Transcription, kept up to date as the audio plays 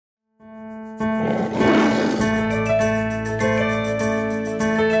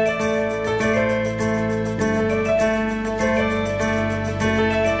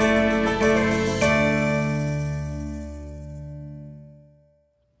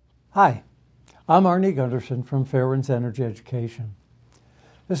Hi, I'm Arnie Gundersen from Fairwinds Energy Education.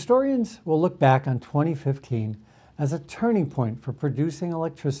 Historians will look back on 2015 as a turning point for producing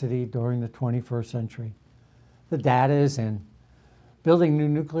electricity during the 21st century. The data is in. Building new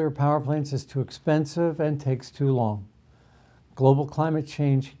nuclear power plants is too expensive and takes too long. Global climate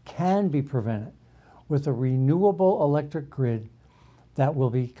change can be prevented with a renewable electric grid that will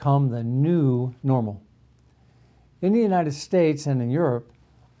become the new normal. In the United States and in Europe,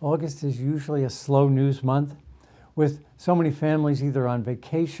 August is usually a slow news month, with so many families either on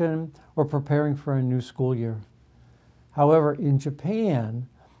vacation or preparing for a new school year. However, in Japan,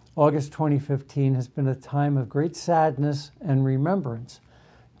 August 2015 has been a time of great sadness and remembrance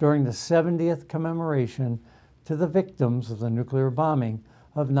during the 70th commemoration to the victims of the nuclear bombing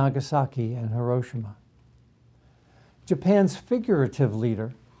of Nagasaki and Hiroshima. Japan's figurative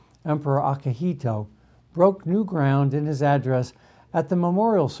leader, Emperor Akihito, broke new ground in his address at the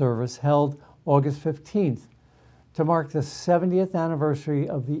memorial service held August 15th to mark the 70th anniversary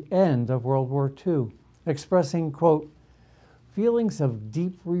of the end of World War II, expressing, quote, "Feelings of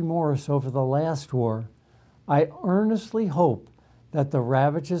deep remorse over the last war, I earnestly hope that the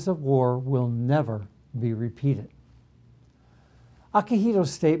ravages of war will never be repeated."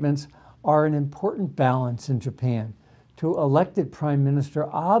 Akihito's statements are an important balance in Japan to elected Prime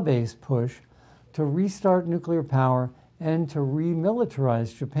Minister Abe's push to restart nuclear power and to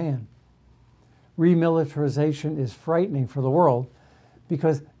remilitarize Japan. Remilitarization is frightening for the world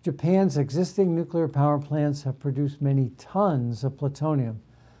because Japan's existing nuclear power plants have produced many tons of plutonium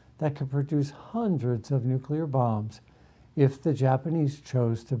that could produce hundreds of nuclear bombs if the Japanese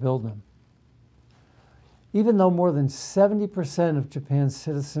chose to build them. Even though more than 70% of Japan's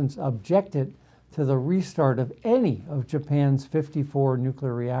citizens objected to the restart of any of Japan's 54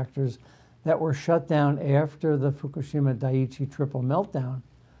 nuclear reactors that were shut down after the Fukushima Daiichi triple meltdown,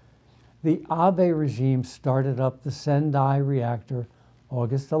 the Abe regime started up the Sendai reactor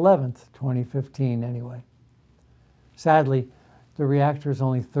August 11th, 2015 anyway. Sadly, the reactor is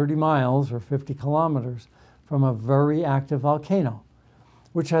only 30 miles or 50 kilometers from a very active volcano,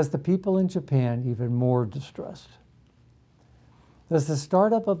 which has the people in Japan even more distressed. Does the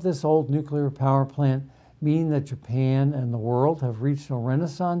startup of this old nuclear power plant mean that Japan and the world have reached a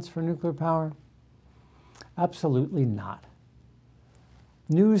renaissance for nuclear power? Absolutely not.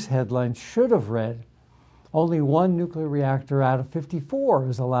 News headlines should have read, only one nuclear reactor out of 54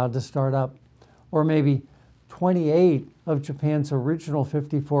 is allowed to start up, or maybe 28 of Japan's original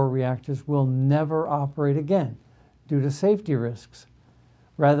 54 reactors will never operate again due to safety risks,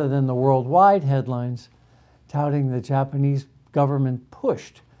 rather than the worldwide headlines touting the Japanese government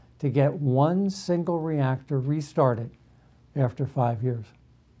pushed to get one single reactor restarted after 5 years.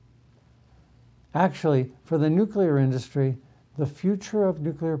 Actually, for the nuclear industry, the future of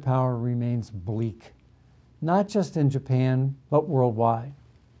nuclear power remains bleak, not just in Japan, but worldwide.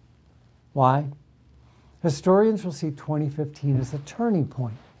 Why? Historians will see 2015 as a turning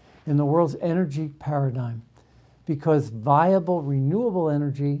point in the world's energy paradigm because viable renewable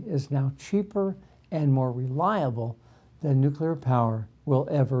energy is now cheaper and more reliable than nuclear power will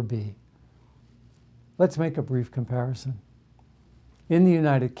ever be. Let's make a brief comparison. In the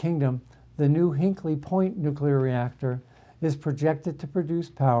United Kingdom, the new Hinkley Point nuclear reactor is projected to produce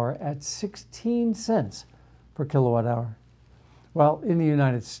power at 16 cents per kilowatt hour, while in the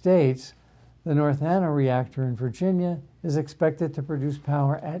United States, the North Anna reactor in Virginia is expected to produce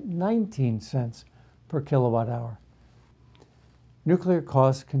power at 19 cents per kilowatt hour. Nuclear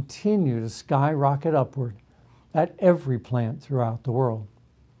costs continue to skyrocket upward at every plant throughout the world.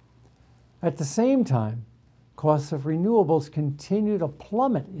 At the same time, costs of renewables continue to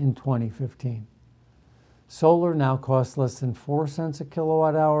plummet in 2015. Solar now costs less than 4 cents a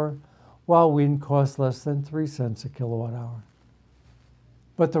kilowatt hour, while wind costs less than 3 cents a kilowatt hour.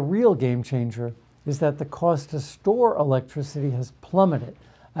 But the real game changer is that the cost to store electricity has plummeted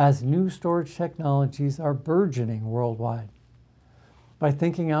as new storage technologies are burgeoning worldwide. By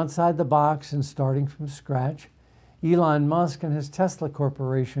thinking outside the box and starting from scratch, Elon Musk and his Tesla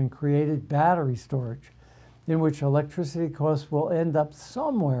Corporation created battery storage, in which electricity costs will end up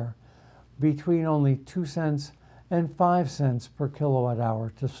somewhere between only 2 cents and 5 cents per kilowatt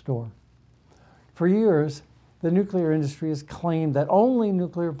hour to store. For years, the nuclear industry has claimed that only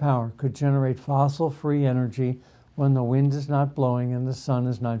nuclear power could generate fossil-free energy when the wind is not blowing and the sun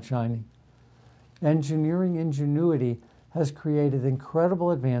is not shining. Engineering ingenuity has created incredible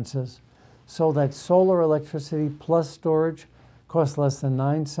advances so that solar electricity plus storage costs less than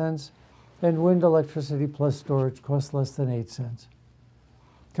 9 cents, and wind electricity plus storage costs less than 8 cents.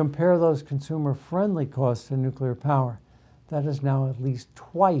 Compare those consumer-friendly costs to nuclear power. That is now at least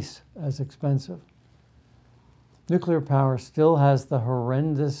twice as expensive. Nuclear power still has the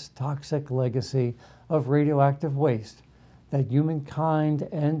horrendous toxic legacy of radioactive waste that humankind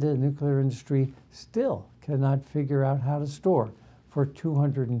and the nuclear industry still cannot figure out how to store for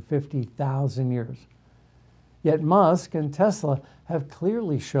 250,000 years. Yet Musk and Tesla have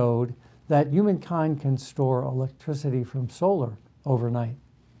clearly showed that humankind can store electricity from solar overnight.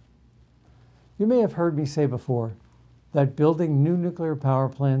 You may have heard me say before that building new nuclear power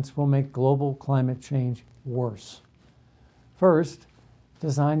plants will make global climate change worse. First,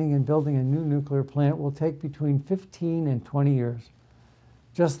 designing and building a new nuclear plant will take between 15 and 20 years.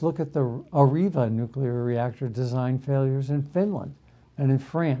 Just look at the Areva nuclear reactor design failures in Finland and in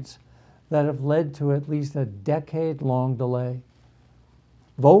France that have led to at least a decade-long delay.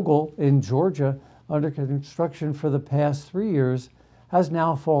 Vogtle in Georgia, under construction for the past 3 years, has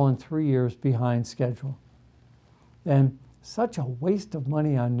now fallen 3 years behind schedule. And such a waste of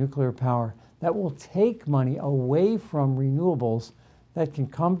money on nuclear power that will take money away from renewables that can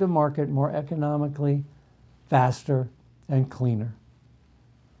come to market more economically, faster, and cleaner.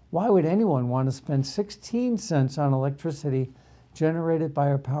 Why would anyone want to spend 16 cents on electricity generated by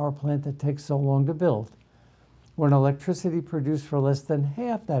a power plant that takes so long to build, when electricity produced for less than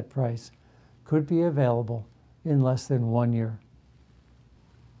half that price could be available in less than 1 year?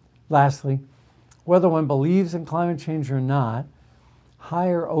 Lastly, whether one believes in climate change or not,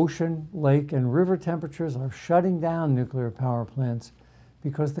 higher ocean, lake, and river temperatures are shutting down nuclear power plants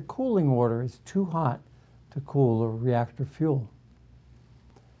because the cooling water is too hot to cool a reactor fuel.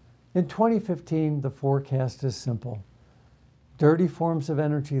 In 2015, the forecast is simple. Dirty forms of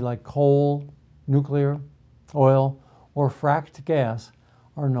energy like coal, nuclear, oil, or fracked gas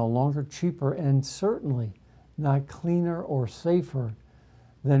are no longer cheaper and certainly not cleaner or safer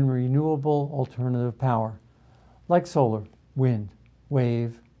than renewable alternative power, like solar, wind,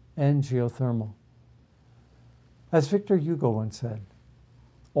 wave, and geothermal. As Victor Hugo once said,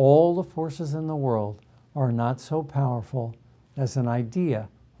 all the forces in the world are not so powerful as an idea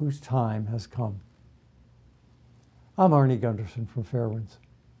whose time has come. I'm Arnie Gundersen from Fairwinds.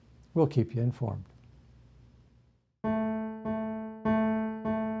 We'll keep you informed.